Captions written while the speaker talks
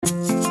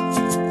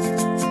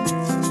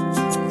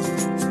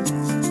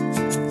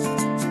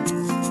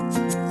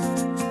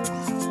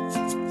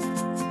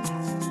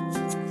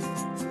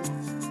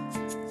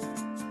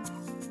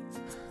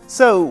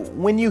So,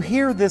 when you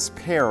hear this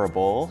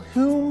parable,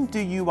 whom do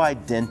you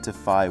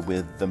identify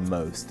with the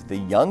most? The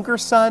younger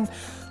son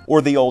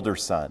or the older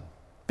son?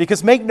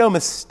 Because make no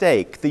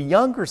mistake, the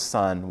younger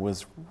son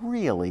was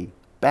really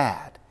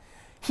bad.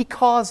 He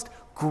caused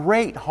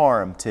great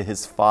harm to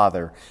his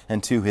father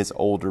and to his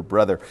older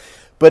brother.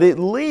 But at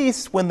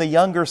least when the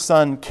younger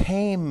son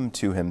came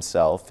to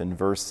himself in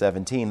verse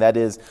 17, that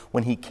is,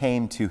 when he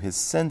came to his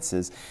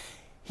senses,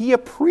 he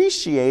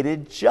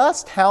appreciated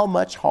just how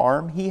much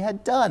harm he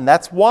had done.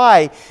 That's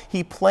why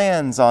he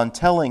plans on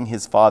telling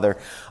his father,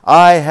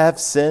 I have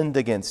sinned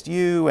against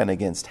you and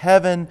against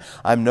heaven.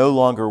 I'm no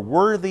longer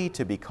worthy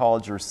to be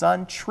called your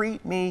son.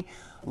 Treat me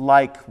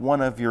like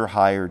one of your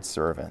hired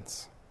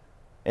servants.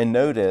 And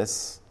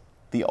notice,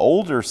 the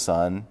older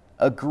son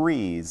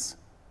agrees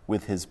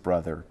with his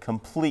brother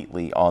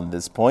completely on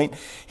this point.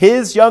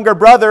 His younger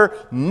brother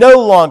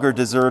no longer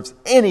deserves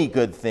any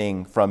good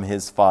thing from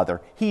his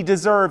father. He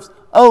deserves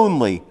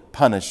only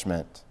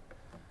punishment.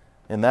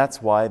 And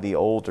that's why the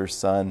older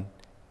son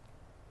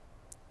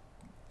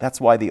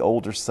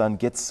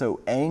gets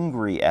so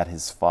angry at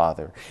his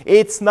father.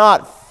 It's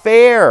not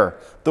fair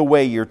the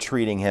way you're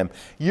treating him.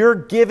 You're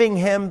giving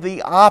him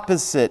the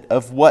opposite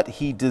of what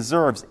he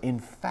deserves. In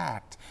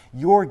fact,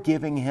 you're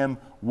giving him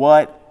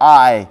what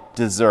I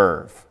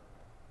deserve.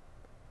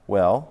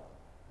 Well,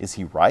 is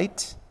he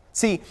right?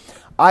 See,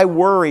 I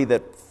worry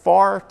that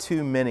far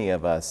too many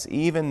of us,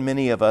 even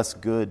many of us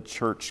good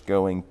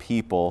church-going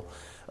people,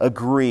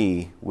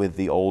 agree with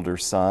the older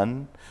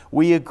son.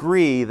 We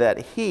agree that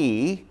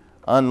he,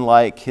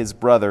 unlike his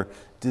brother,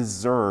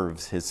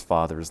 deserves his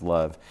father's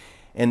love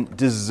and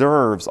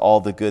deserves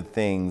all the good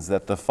things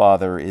that the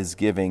father is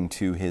giving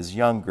to his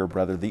younger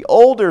brother. The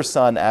older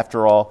son,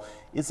 after all,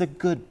 is a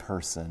good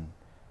person.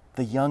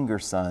 The younger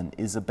son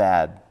is a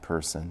bad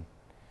person.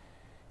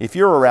 If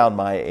you're around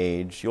my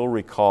age, you'll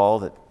recall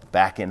that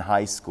back in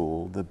high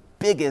school, the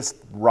biggest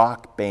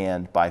rock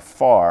band by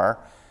far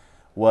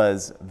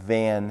was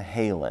Van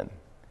Halen.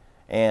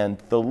 And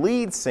the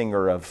lead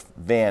singer of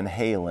Van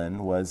Halen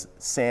was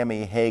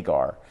Sammy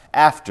Hagar,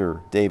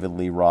 after David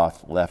Lee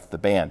Roth left the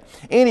band.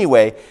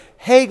 Anyway,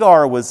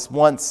 Hagar was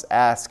once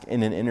asked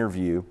in an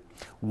interview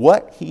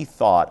what he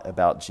thought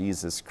about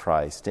Jesus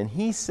Christ. And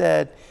he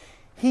said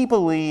he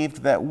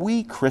believed that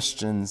we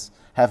Christians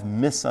have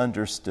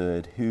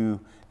misunderstood who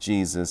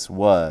Jesus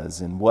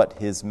was and what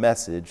his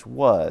message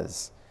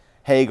was.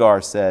 Hagar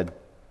said,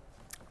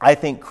 I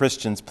think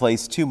Christians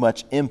place too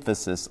much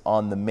emphasis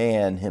on the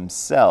man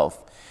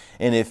himself.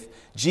 And if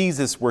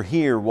Jesus were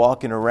here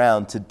walking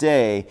around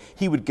today,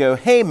 he would go,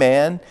 hey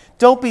man,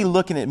 don't be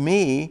looking at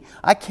me.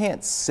 I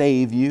can't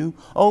save you.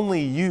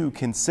 Only you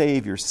can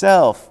save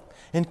yourself.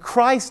 And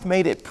Christ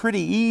made it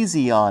pretty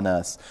easy on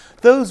us.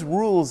 Those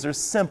rules are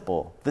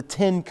simple, the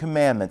 10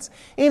 Commandments.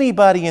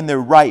 Anybody in their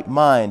right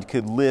mind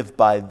could live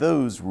by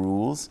those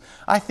rules.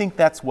 I think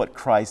that's what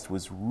Christ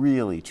was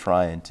really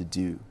trying to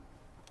do.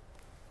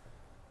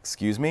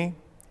 Excuse me?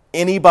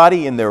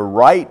 Anybody in their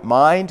right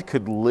mind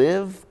could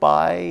live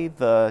by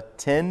the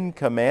 10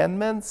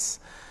 Commandments?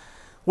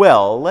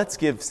 Well, let's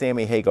give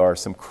Sammy Hagar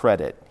some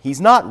credit. He's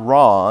not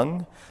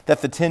wrong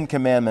that the 10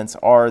 Commandments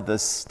are the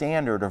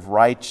standard of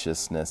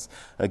righteousness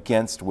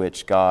against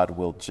which God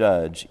will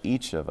judge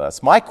each of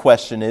us. My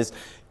question is,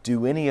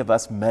 do any of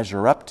us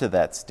measure up to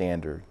that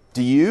standard?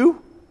 Do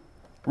you?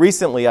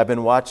 Recently, I've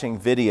been watching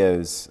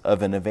videos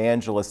of an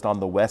evangelist on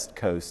the West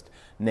Coast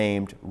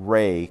named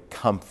Ray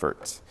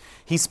Comfort.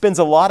 He spends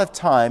a lot of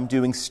time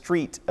doing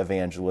street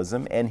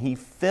evangelism, and he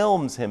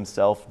films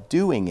himself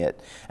doing it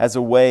as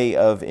a way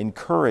of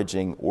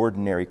encouraging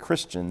ordinary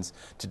Christians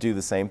to do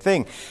the same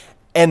thing.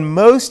 And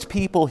most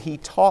people he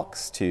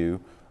talks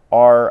to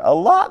are a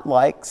lot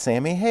like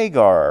Sammy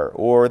Hagar,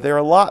 or they're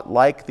a lot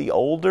like the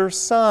older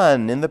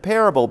son in the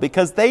parable,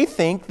 because they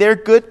think they're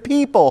good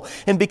people.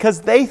 And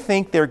because they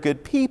think they're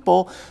good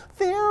people,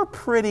 they're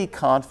pretty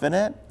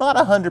confident, not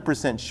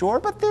 100% sure,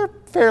 but they're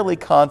fairly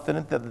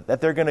confident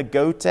that they're going to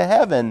go to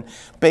heaven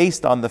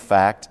based on the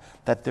fact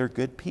that they're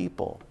good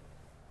people.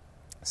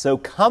 So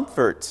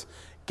comfort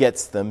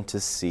gets them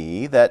to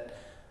see that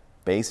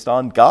based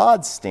on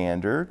God's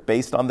standard,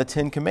 based on the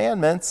 10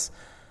 Commandments,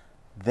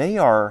 they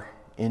are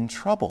in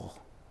trouble.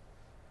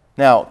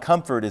 Now,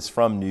 Comfort is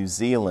from New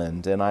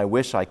Zealand, and I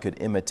wish I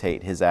could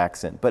imitate his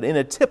accent. But in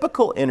a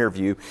typical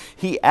interview,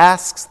 he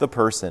asks the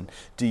person,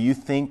 do you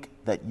think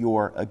that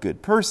you're a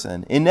good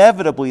person?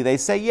 Inevitably, they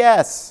say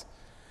yes.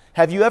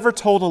 Have you ever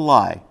told a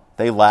lie?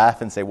 They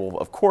laugh and say, well,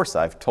 of course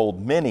I've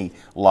told many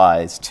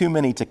lies, too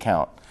many to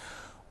count.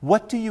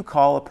 What do you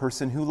call a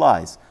person who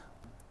lies?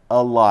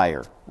 A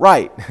liar.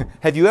 Right.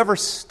 Have you ever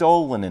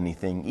stolen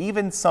anything,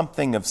 even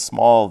something of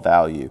small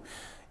value?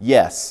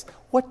 Yes.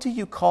 What do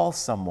you call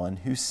someone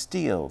who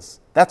steals?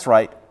 That's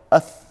right, a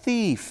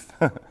thief.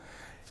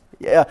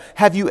 Yeah.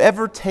 Have you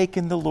ever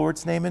taken the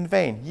Lord's name in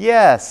vain?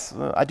 Yes,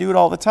 I do it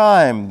all the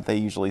time, they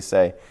usually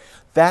say.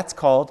 That's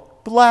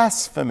called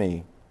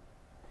blasphemy.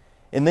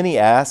 And then he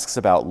asks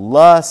about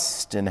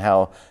lust and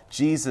how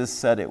Jesus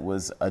said it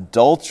was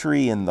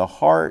adultery in the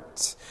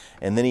heart.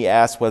 And then he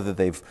asks whether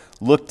they've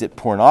looked at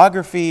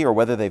pornography or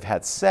whether they've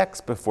had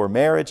sex before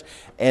marriage.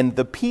 And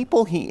the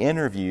people he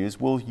interviews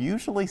will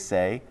usually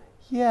say,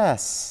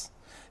 yes.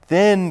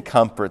 Then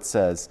Comfort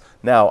says,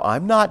 now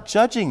I'm not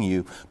judging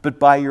you, but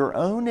by your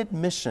own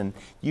admission,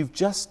 you've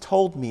just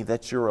told me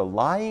that you're a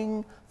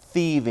lying,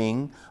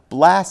 thieving,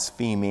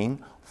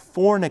 blaspheming,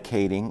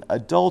 fornicating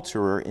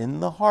adulterer in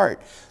the heart.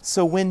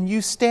 So when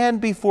you stand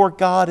before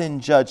God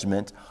in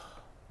judgment,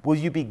 will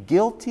you be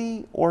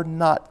guilty or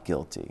not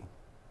guilty?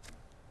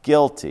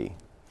 Guilty.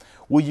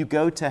 Will you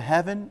go to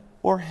heaven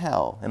or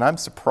hell? And I'm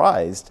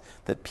surprised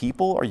that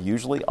people are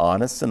usually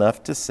honest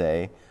enough to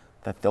say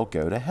that they'll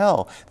go to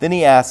hell. Then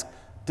he asks,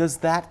 does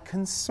that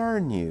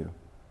concern you?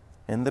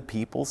 And the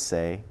people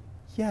say,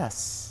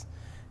 yes.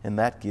 And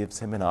that gives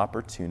him an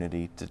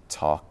opportunity to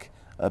talk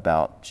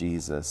about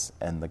Jesus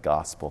and the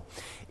gospel.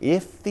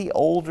 If the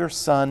older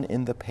son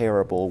in the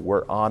parable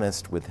were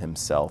honest with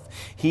himself,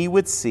 he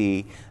would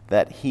see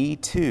that he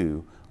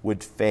too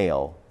would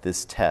fail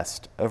this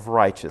test of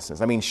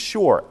righteousness. I mean,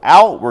 sure,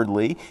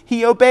 outwardly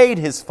he obeyed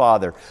his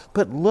father,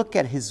 but look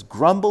at his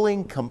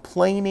grumbling,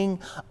 complaining,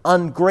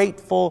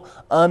 ungrateful,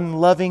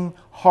 unloving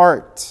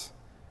heart.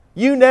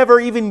 You never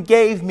even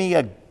gave me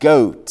a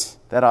goat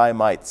that I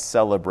might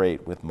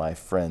celebrate with my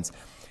friends.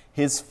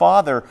 His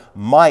father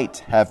might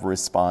have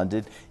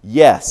responded,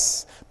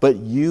 yes, but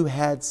you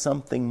had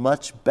something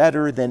much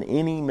better than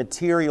any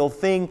material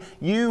thing.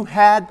 You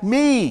had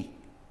me.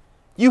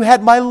 You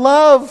had my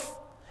love.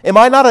 Am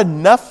I not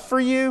enough for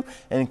you?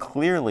 And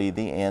clearly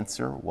the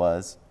answer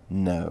was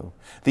no.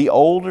 The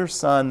older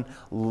son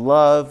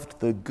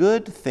loved the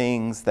good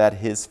things that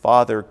his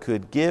father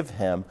could give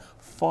him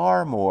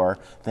far more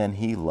than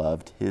he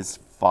loved his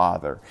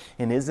father.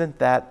 And isn't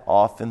that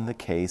often the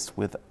case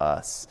with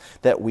us?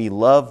 That we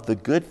love the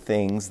good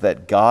things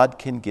that God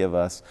can give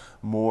us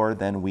more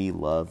than we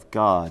love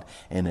God.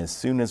 And as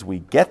soon as we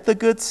get the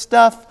good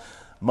stuff,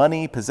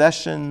 money,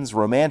 possessions,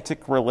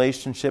 romantic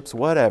relationships,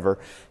 whatever,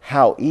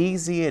 how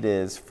easy it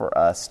is for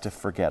us to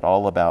forget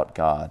all about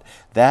God.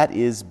 That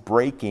is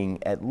breaking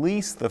at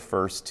least the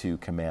first 2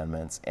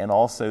 commandments and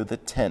also the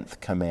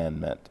 10th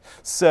commandment.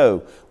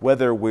 So,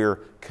 whether we're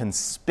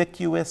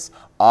conspicuous,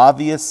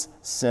 obvious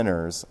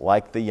sinners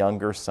like the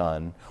younger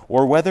son,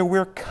 or whether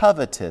we're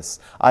covetous,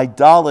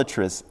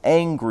 idolatrous,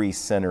 angry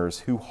sinners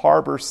who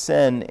harbor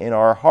sin in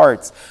our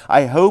hearts,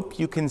 I hope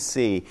you can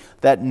see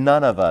that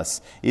none of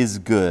us is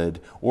good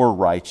or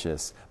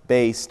righteous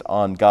based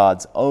on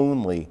God's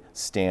only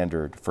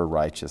standard for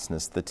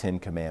righteousness, the 10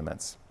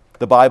 Commandments.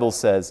 The Bible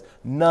says,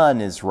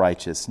 none is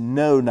righteous,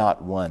 no,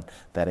 not one.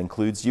 That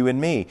includes you and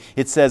me.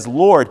 It says,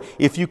 Lord,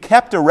 if you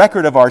kept a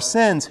record of our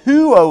sins,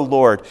 who, O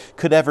Lord,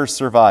 could ever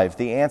survive?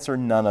 The answer,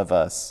 none of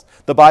us.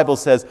 The Bible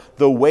says,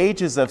 the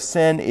wages of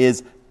sin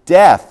is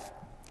death.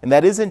 And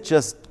that isn't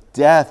just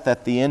death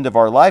at the end of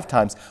our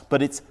lifetimes,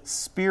 but it's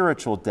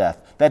spiritual death.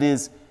 That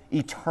is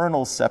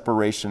eternal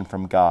separation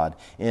from God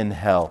in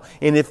hell.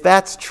 And if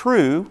that's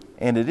true,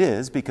 and it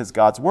is because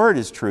God's word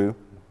is true,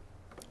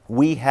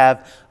 we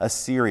have a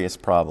serious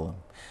problem.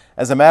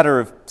 As a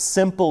matter of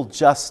simple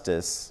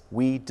justice,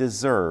 we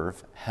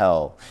deserve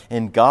hell.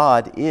 And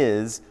God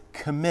is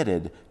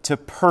committed to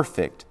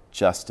perfect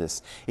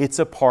justice. It's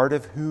a part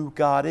of who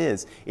God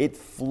is. It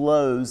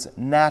flows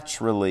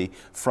naturally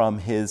from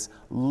His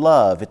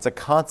love. It's a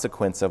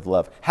consequence of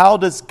love. How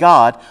does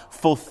God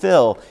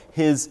fulfill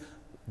His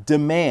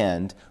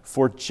demand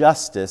for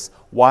justice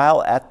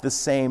while at the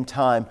same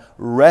time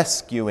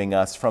rescuing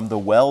us from the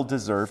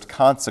well-deserved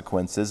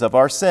consequences of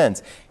our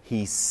sins?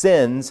 He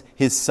sends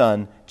His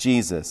Son,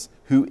 Jesus,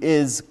 who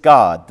is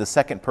God, the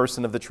second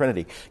person of the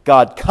Trinity.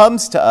 God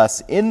comes to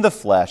us in the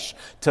flesh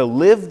to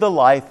live the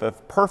life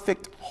of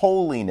perfect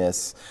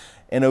holiness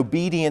and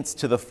obedience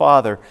to the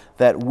Father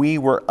that we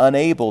were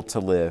unable to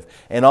live.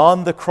 And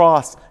on the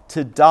cross,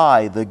 to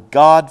die the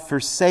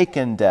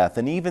God-forsaken death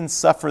and even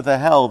suffer the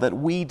hell that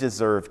we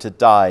deserve to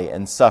die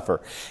and suffer.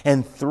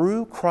 And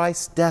through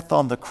Christ's death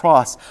on the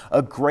cross,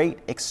 a great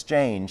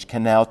exchange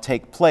can now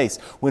take place.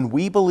 When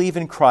we believe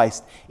in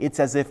Christ, it's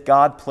as if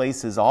God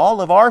places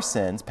all of our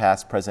sins,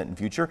 past, present, and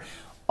future,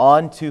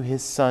 onto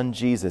His Son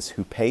Jesus,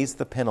 who pays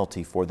the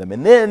penalty for them.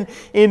 And then,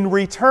 in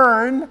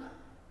return,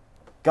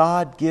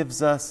 God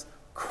gives us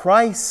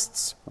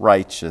Christ's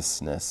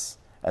righteousness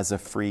as a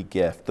free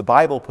gift. The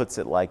Bible puts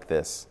it like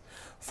this: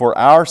 for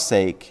our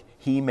sake,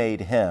 He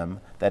made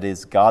Him, that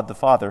is, God the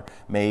Father,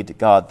 made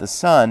God the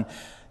Son,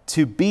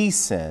 to be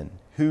sin,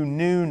 who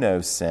knew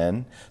no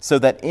sin, so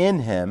that in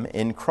Him,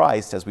 in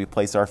Christ, as we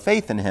place our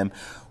faith in Him,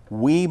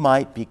 we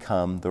might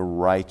become the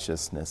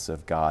righteousness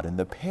of God. And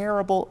the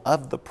parable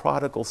of the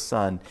prodigal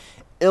son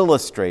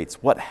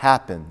illustrates what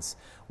happens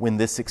when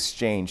this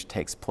exchange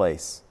takes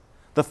place.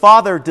 The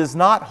father does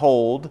not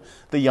hold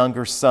the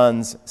younger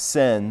son's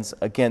sins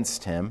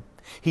against him.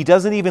 He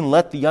doesn't even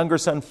let the younger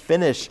son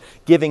finish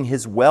giving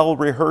his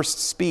well-rehearsed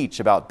speech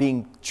about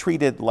being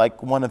treated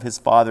like one of his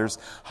father's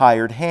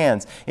hired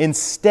hands.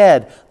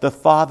 Instead, the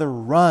father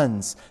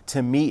runs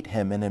to meet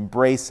him and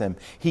embrace him.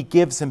 He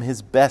gives him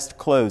his best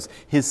clothes,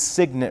 his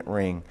signet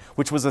ring,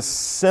 which was a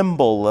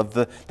symbol of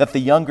that the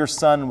younger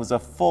son was a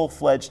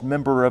full-fledged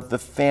member of the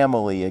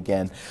family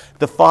again.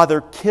 The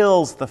father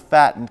kills the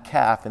fattened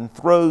calf and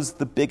throws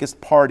the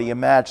biggest party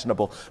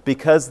imaginable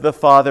because the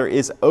father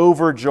is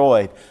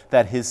overjoyed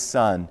that his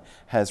son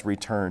has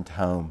returned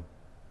home.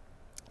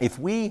 If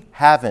we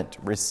haven't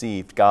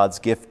received God's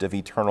gift of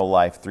eternal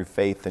life through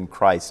faith in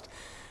Christ,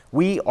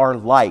 we are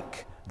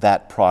like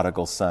that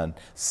prodigal son,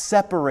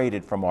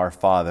 separated from our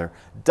Father,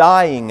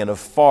 dying in a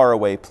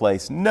faraway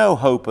place, no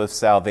hope of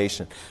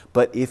salvation.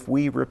 But if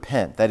we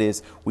repent, that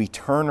is, we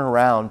turn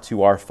around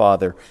to our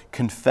Father,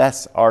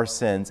 confess our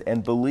sins,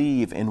 and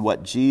believe in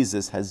what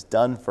Jesus has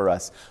done for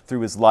us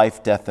through his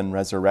life, death, and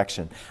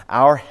resurrection,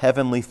 our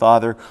Heavenly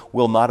Father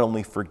will not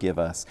only forgive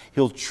us,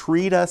 he'll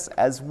treat us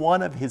as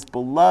one of his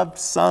beloved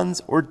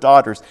sons or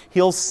daughters.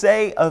 He'll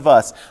say of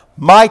us,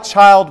 "My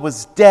child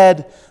was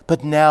dead,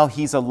 but now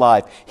he's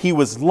alive. He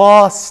was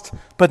lost,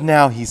 but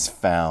now he's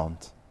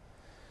found."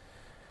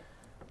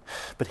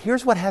 But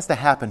here's what has to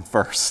happen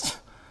first.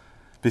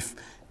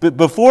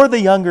 Before the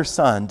younger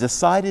son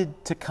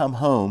decided to come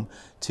home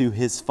to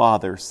his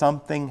father,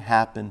 something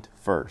happened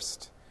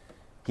first.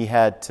 He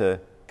had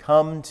to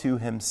come to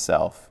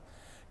himself,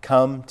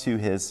 come to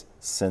his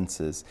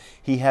senses.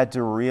 He had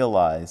to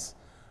realize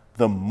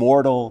the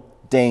mortal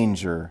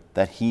danger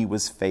that he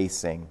was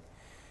facing.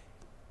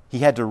 He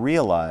had to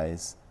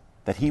realize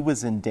that he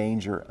was in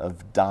danger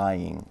of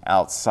dying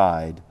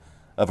outside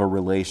of a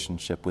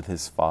relationship with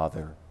his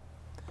Father.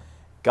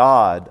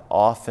 God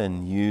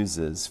often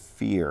uses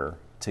fear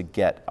to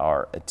get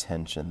our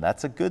attention.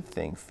 That's a good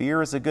thing.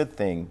 Fear is a good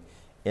thing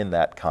in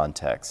that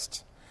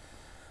context.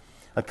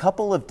 A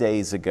couple of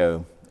days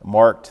ago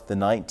marked the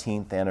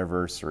 19th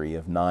anniversary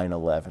of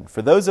 9/11.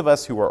 For those of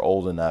us who are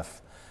old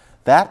enough,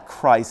 that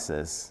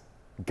crisis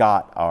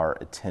got our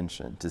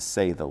attention, to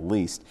say the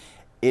least.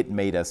 It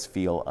made us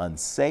feel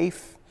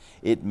unsafe.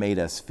 It made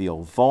us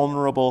feel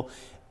vulnerable.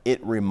 It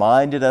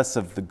reminded us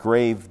of the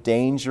grave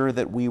danger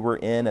that we were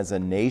in as a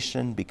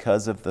nation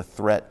because of the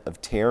threat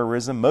of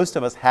terrorism. Most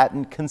of us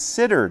hadn't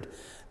considered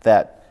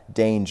that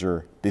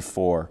danger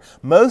before.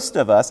 Most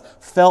of us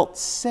felt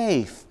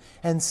safe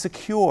and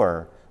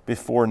secure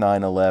before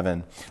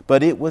 9/11,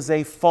 but it was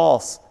a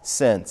false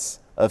sense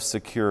of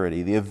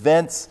security. The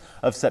events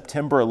of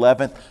September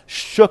 11th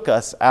shook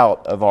us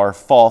out of our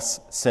false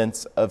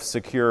sense of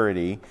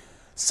security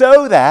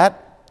so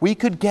that we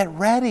could get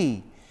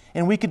ready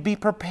and we could be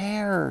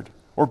prepared,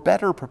 or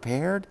better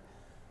prepared.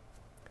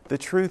 The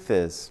truth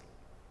is,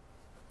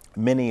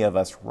 many of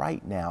us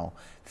right now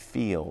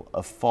feel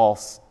a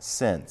false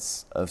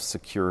sense of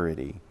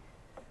security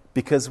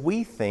because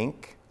we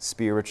think,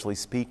 spiritually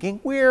speaking,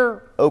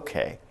 we're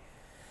okay.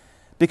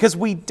 Because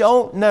we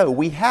don't know,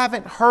 we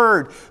haven't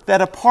heard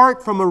that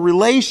apart from a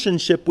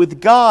relationship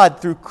with God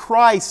through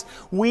Christ,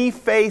 we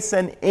face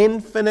an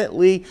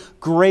infinitely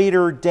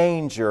greater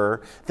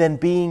danger than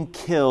being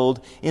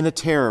killed in a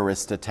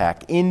terrorist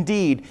attack.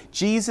 Indeed,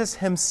 Jesus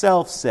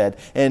himself said,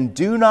 "And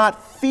do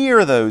not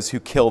fear those who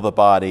kill the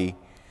body,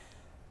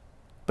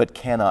 but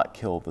cannot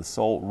kill the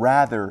soul.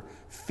 Rather,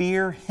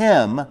 fear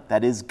him,"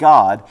 that is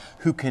God,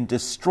 "who can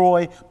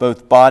destroy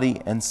both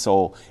body and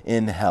soul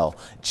in hell."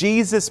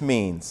 Jesus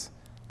means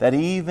that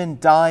even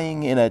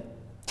dying in a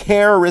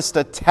terrorist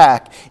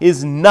attack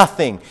is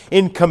nothing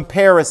in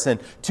comparison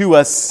to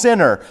a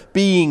sinner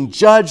being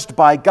judged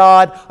by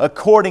God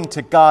according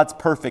to God's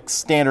perfect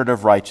standard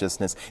of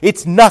righteousness.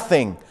 It's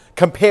nothing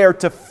compared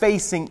to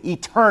facing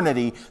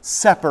eternity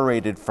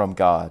separated from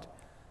God.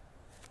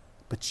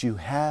 But you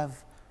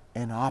have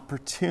an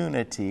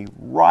opportunity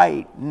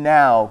right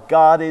now.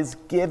 God is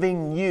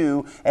giving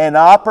you an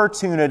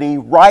opportunity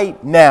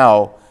right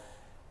now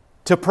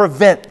to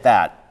prevent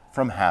that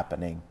from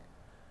happening.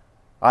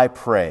 I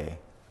pray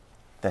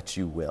that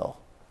you will.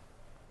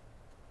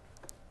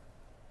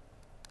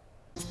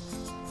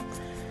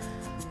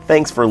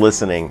 Thanks for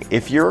listening.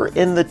 If you're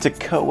in the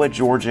Toccoa,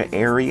 Georgia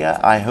area,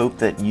 I hope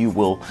that you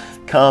will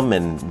come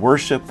and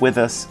worship with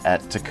us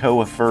at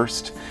Toccoa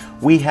First.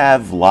 We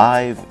have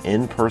live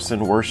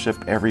in-person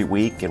worship every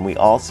week, and we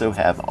also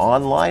have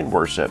online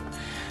worship.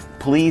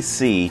 Please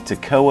see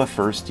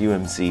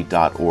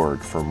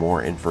ToccoaFirstUMC.org for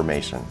more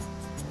information.